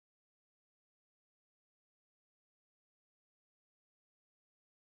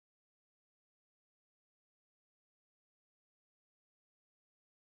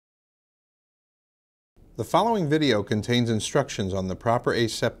The following video contains instructions on the proper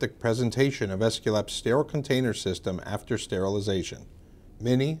aseptic presentation of Aesculap's sterile container system after sterilization,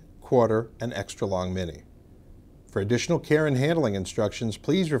 Mini, Quarter, and Extra Long Mini. For additional care and handling instructions,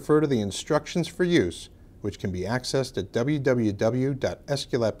 please refer to the instructions for use, which can be accessed at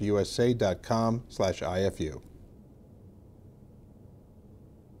www.aesculapusa.com/IFU.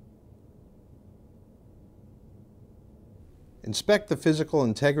 Inspect the physical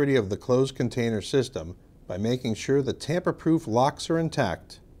integrity of the closed container system by making sure the tamper-proof locks are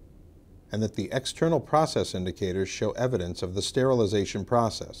intact and that the external process indicators show evidence of the sterilization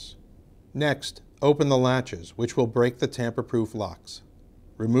process. Next, open the latches, which will break the tamper-proof locks.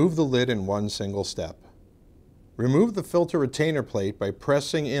 Remove the lid in one single step. Remove the filter retainer plate by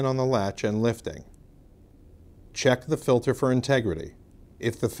pressing in on the latch and lifting. Check the filter for integrity.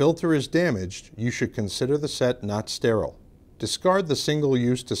 If the filter is damaged, you should consider the set not sterile. Discard the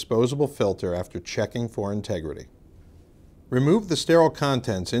single-use disposable filter after checking for integrity. Remove the sterile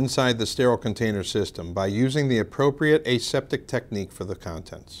contents inside the sterile container system by using the appropriate aseptic technique for the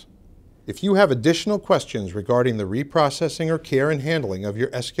contents. If you have additional questions regarding the reprocessing or care and handling of your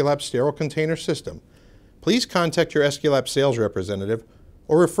Aesculap sterile container system, please contact your Aesculap sales representative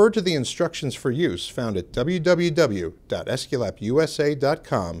or refer to the instructions for use found at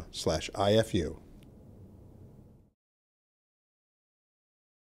www.aesculapusa.com/IFU.